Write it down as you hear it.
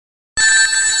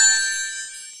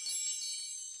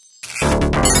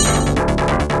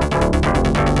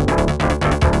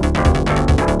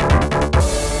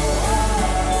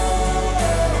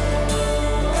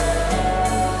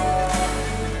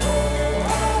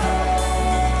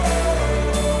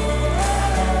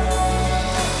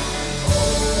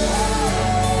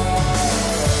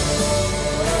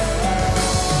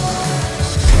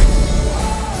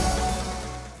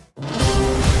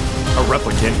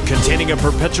training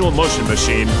a perpetual motion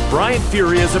machine, Bryan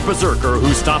Fury is a berserker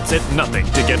who stops at nothing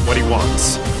to get what he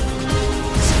wants.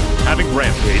 Having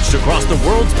rampaged across the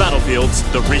world's battlefields,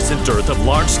 the recent dearth of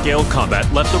large-scale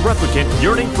combat left the replicant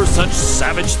yearning for such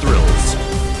savage thrills.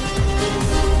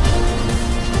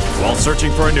 While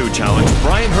searching for a new challenge,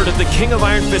 Bryan heard of the King of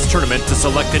Iron Fist tournament to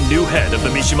select a new head of the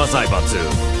Mishima Zaibatsu.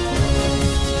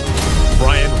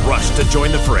 Bryan rushed to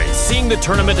join the fray, seeing the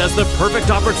tournament as the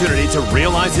perfect opportunity to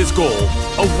realize his goal,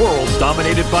 a world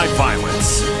dominated by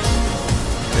violence.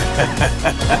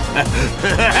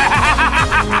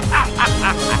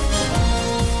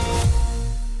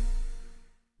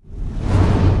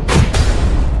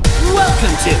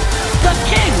 Welcome to the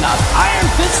King of Iron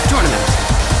Fist tournament.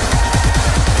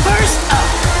 First up.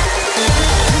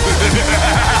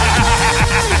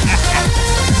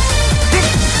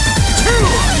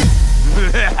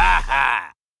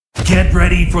 Get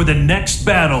ready for the next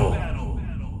battle.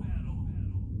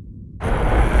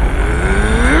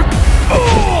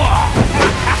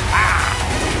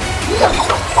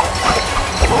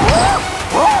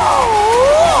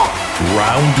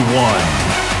 Round 1.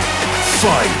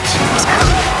 Fight.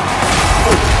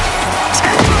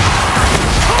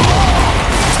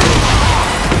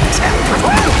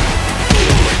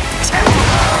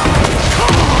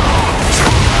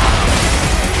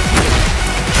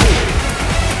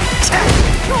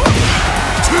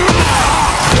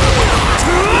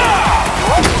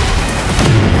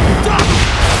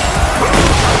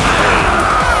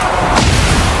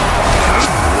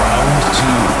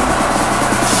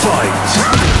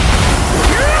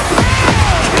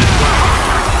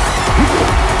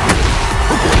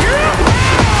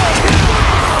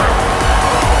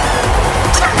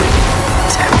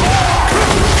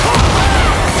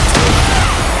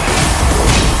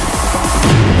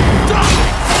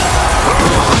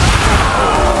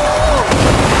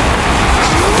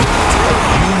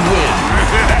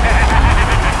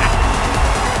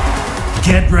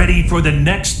 Get ready for the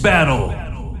next battle.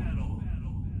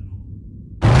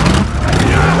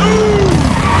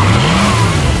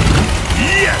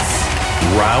 Yes!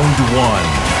 Round 1.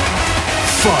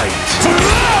 Fight.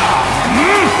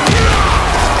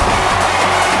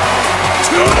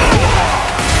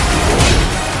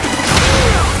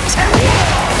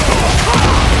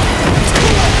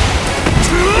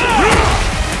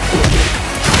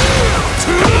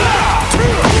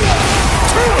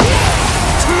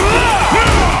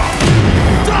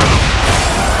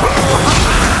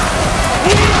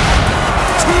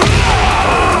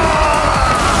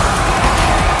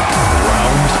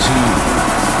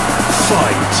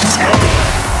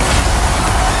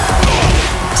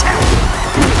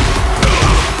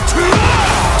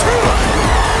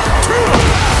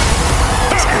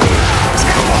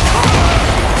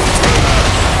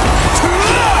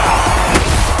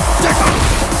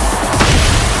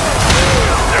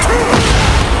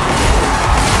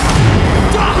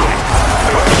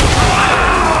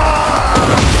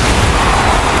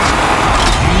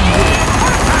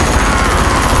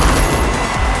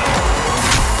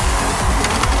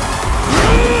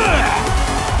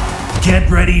 Get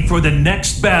ready for the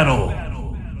next battle.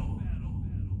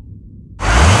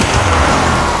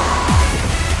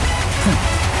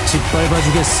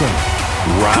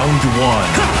 Round 1.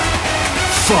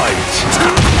 Fight.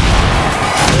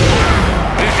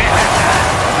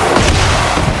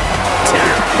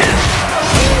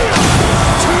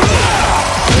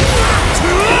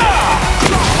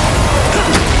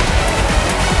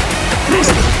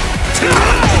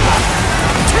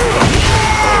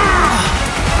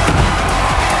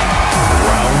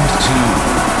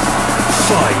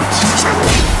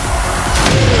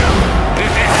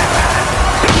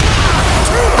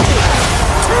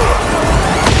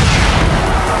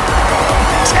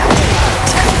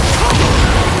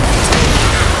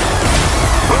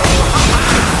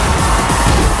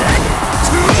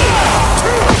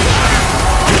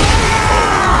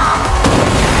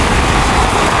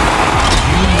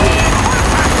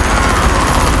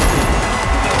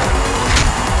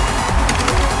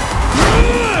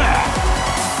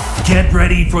 Get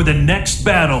ready for the next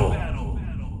battle.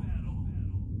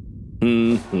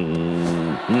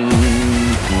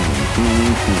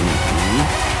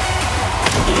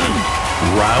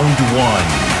 Round 1.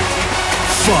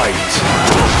 Fight.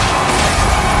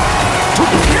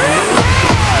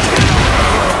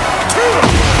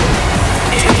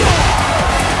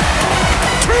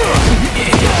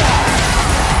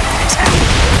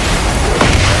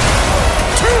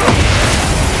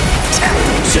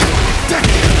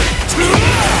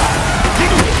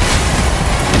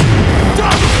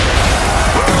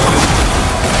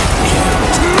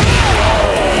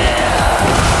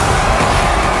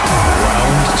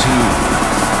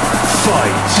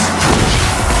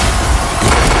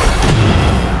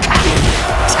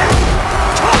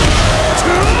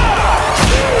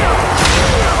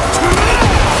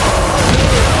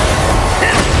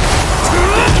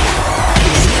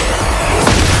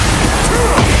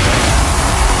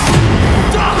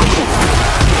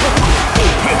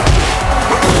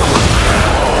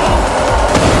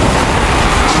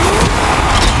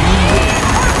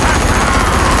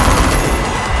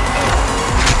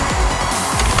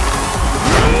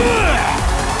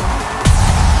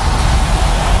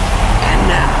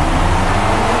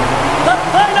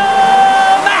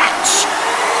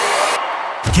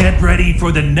 Get ready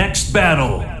for the next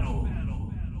battle.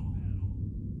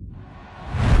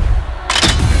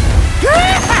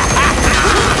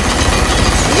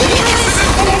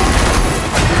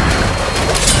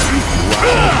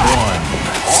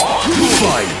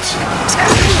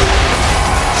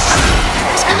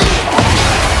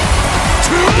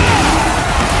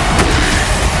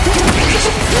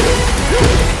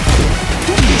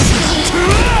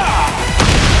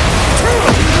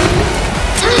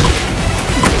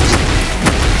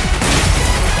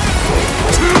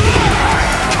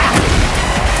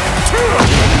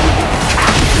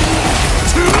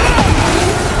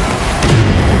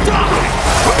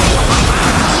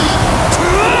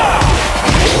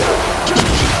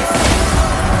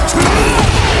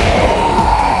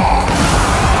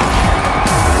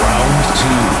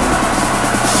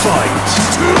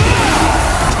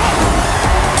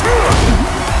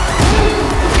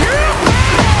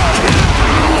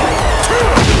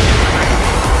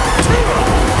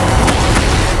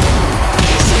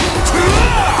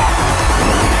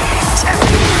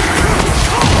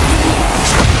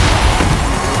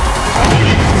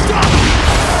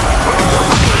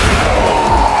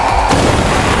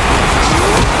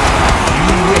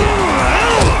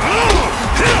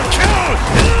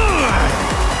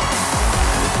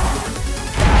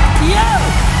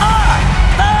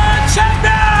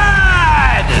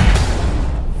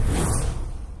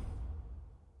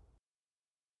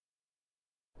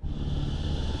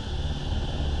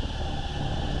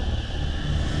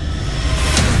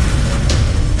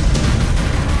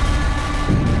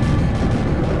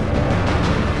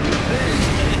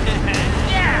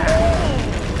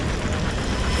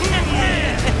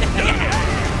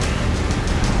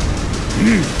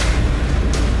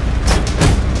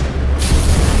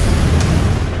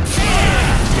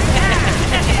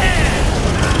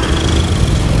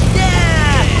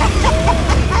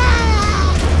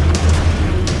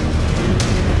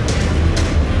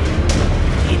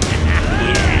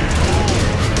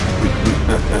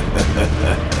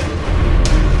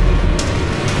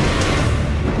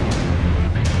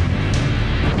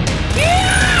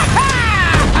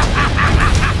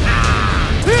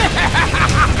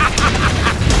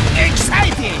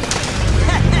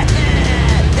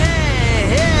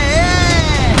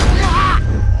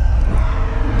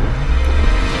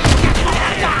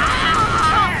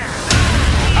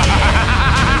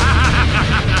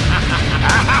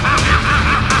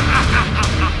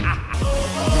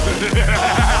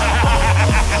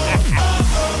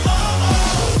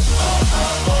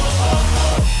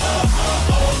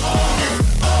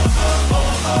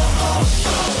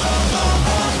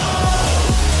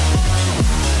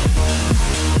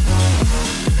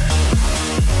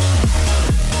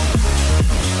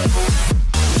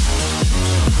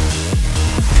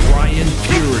 Bryan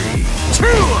Fury.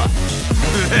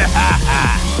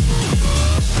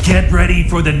 Get ready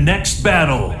for the next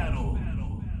battle.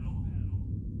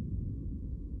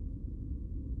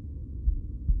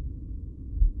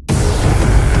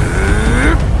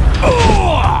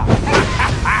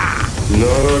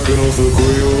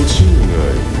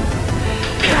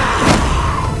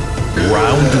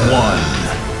 Round 1.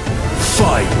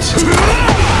 Fight.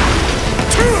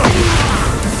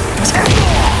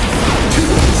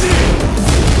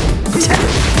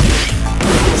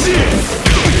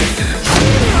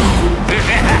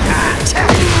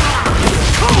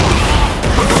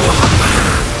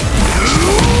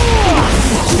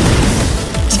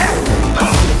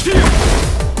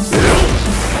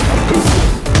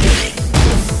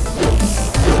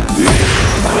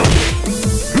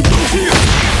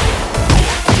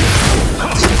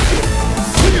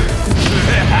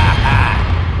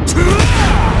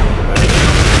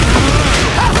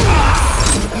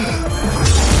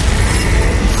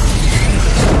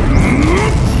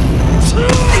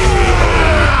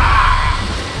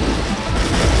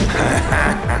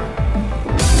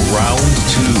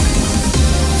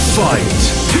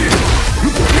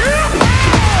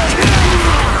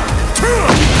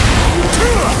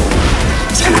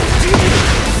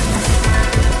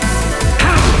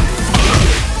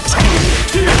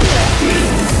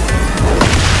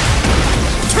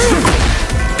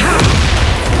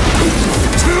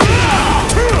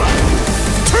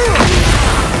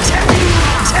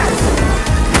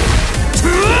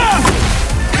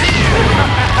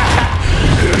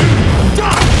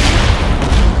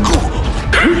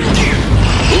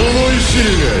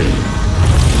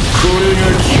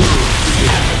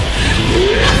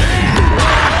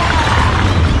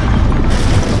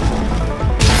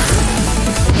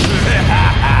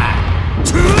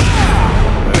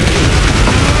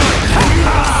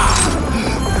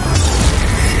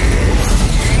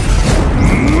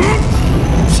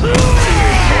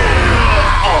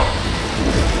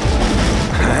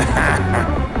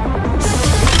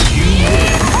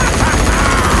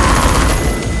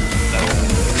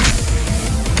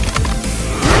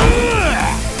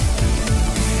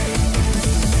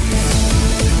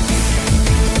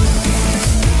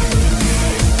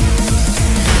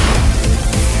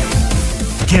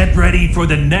 Get ready for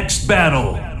the next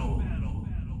battle.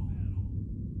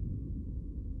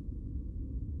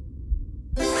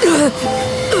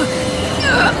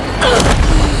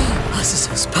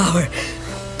 Azusa's power.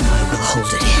 I will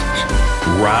hold it in.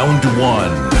 Round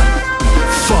 1.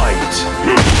 Fight!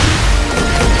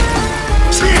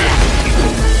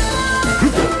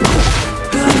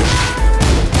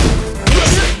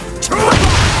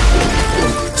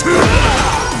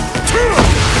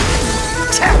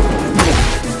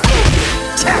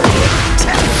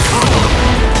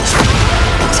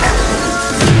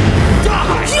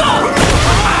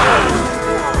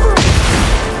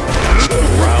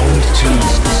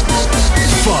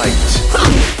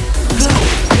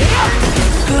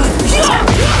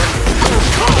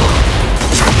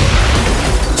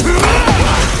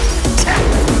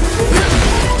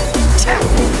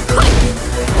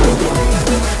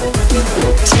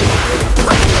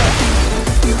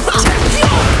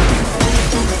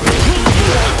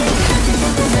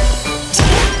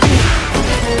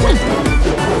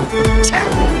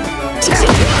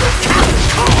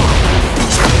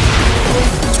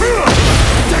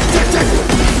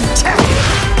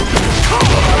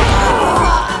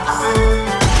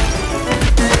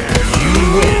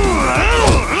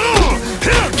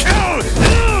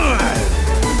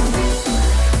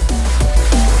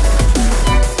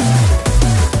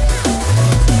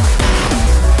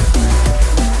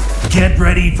 Get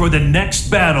ready for the next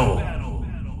battle.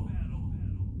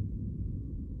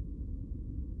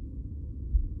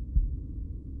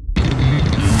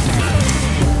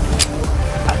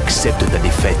 Accepte ta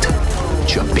défaite.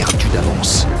 Tu as perdu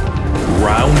d'avance.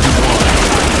 Round 1.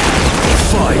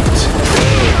 Fight!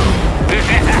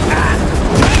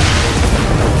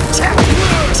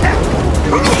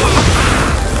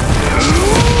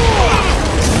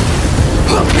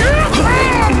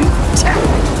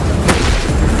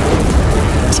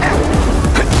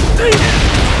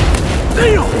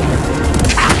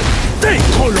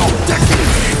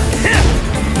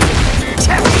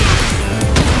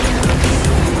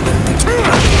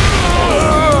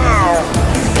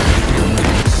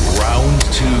 Round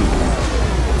 2.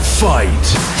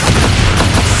 Fight!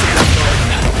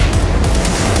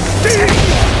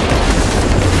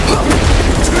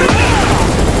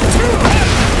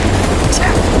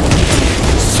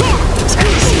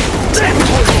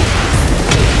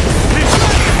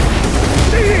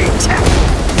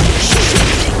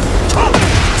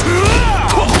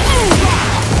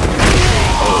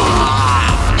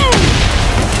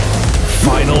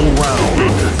 Final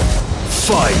round.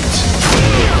 Fight!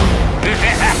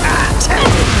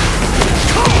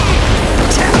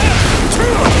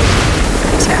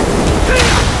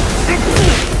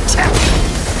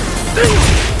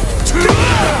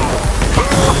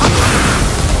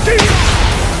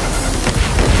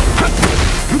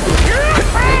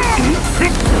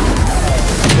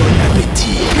 Bon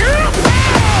appétit.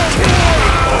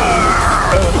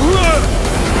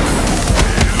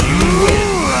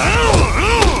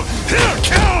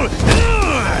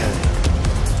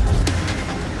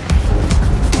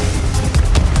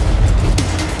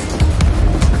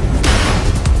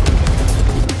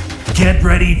 Get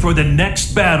ready for the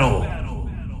next battle.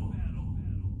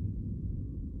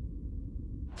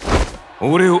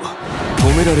 俺を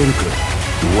止められるか。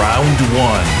 Round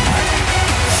 1.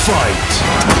 Fight!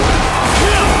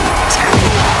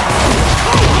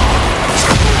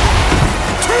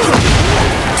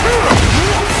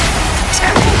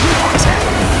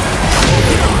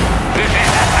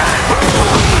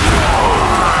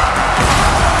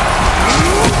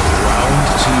 Round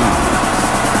 2.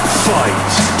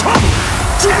 Fight!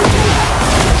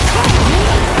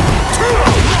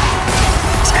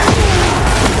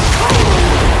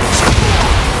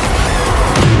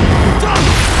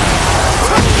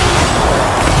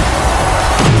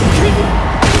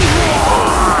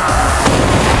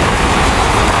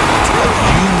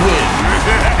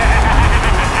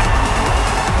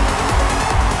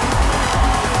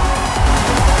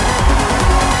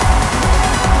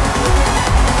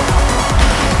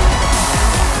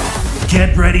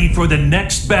 Get ready for the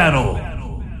next battle.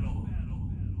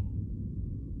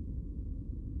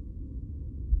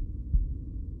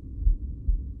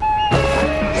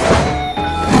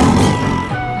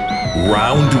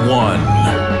 Round 1.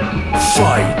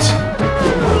 Fight!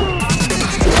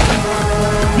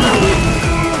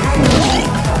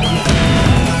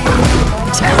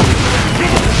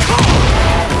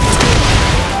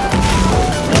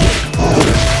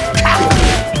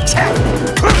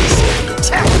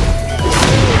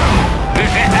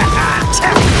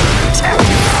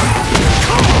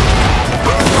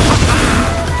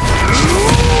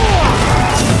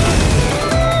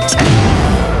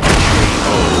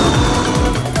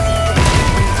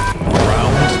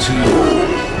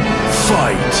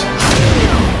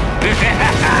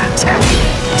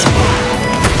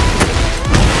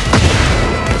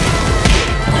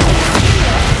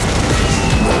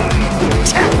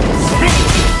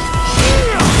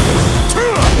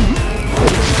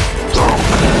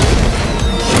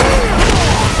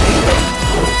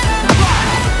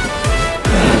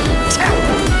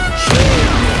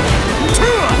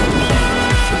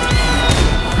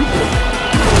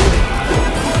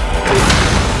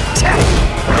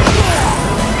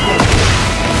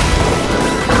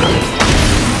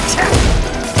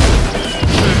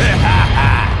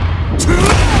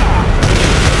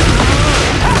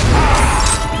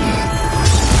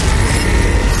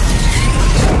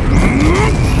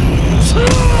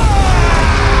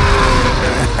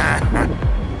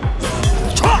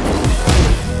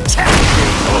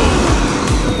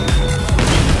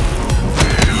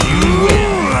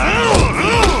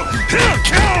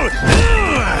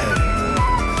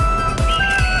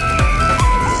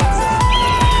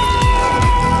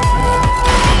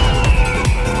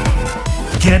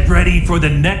 Get ready for the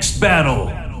next battle.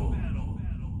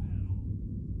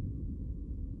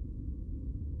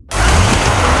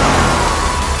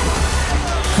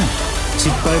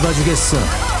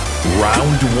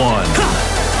 Round 1.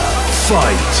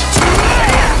 Fight.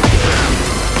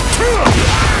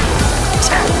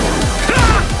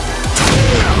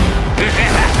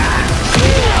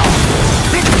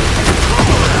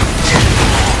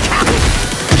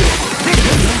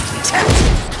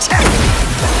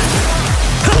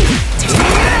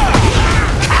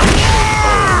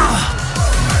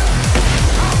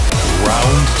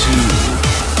 Round 2.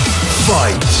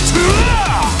 Fight.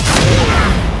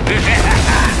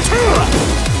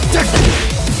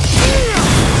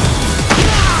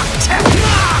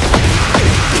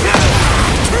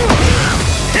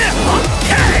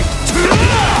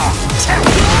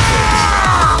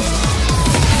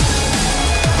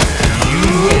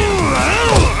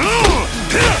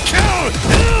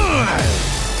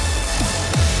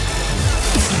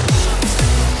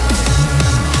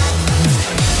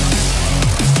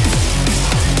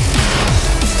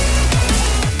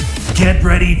 Get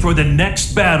ready for the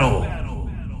next battle.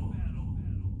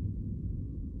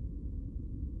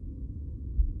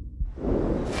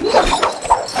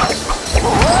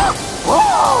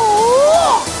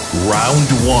 Round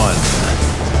 1.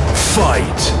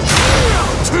 Fight.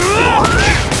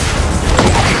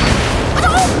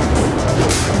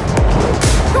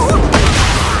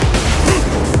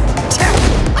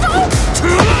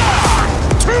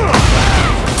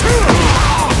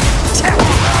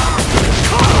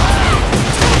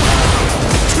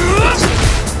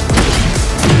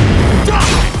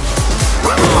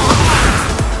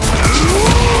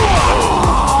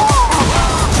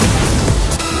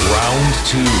 Round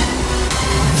 2.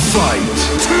 Fight.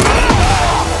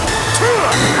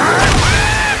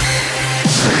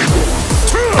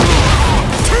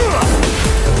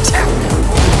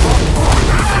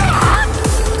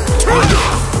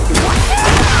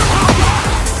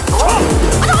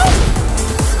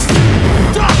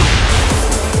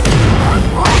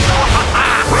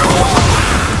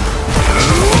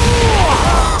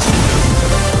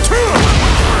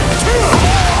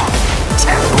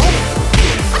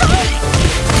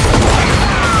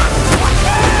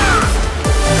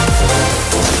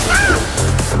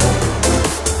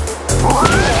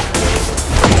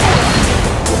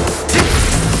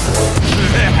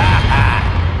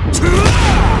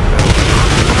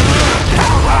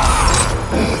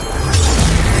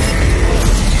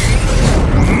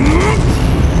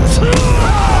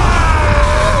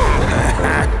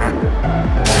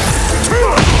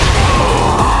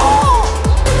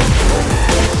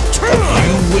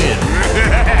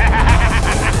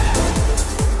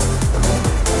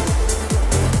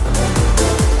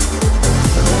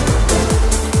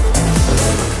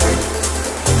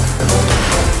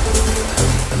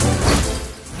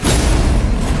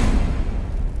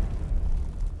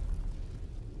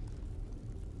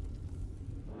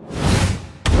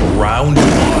 Round 1.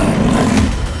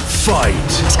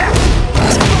 Fight.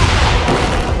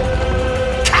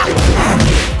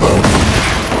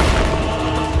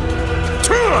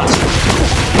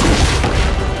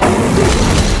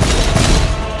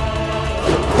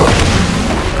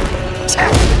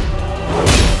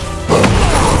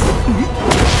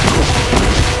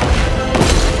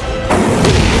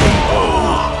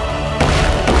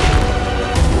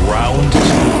 Round 2.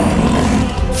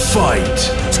 Fight.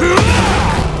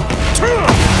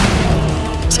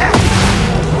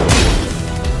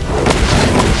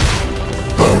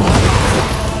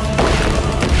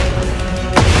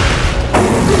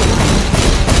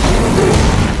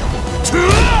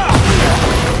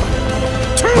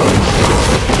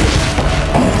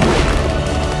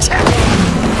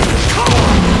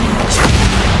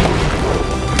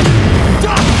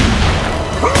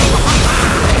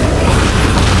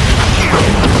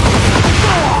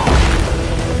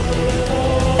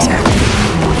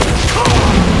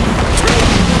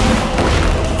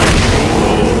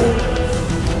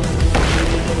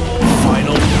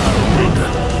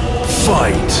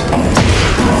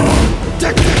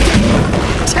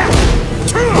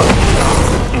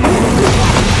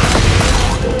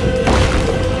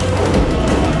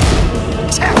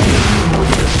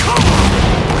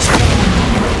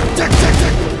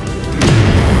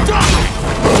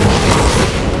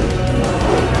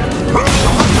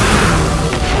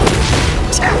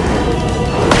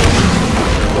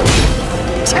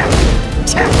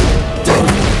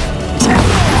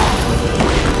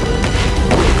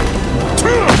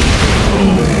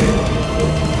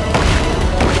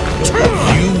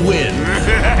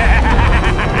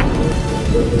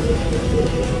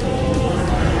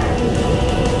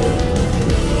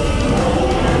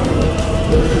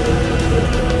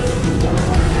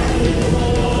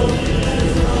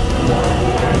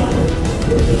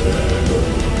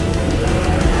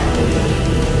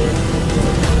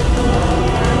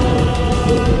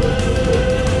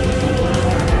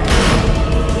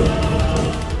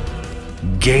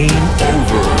 Game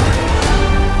over.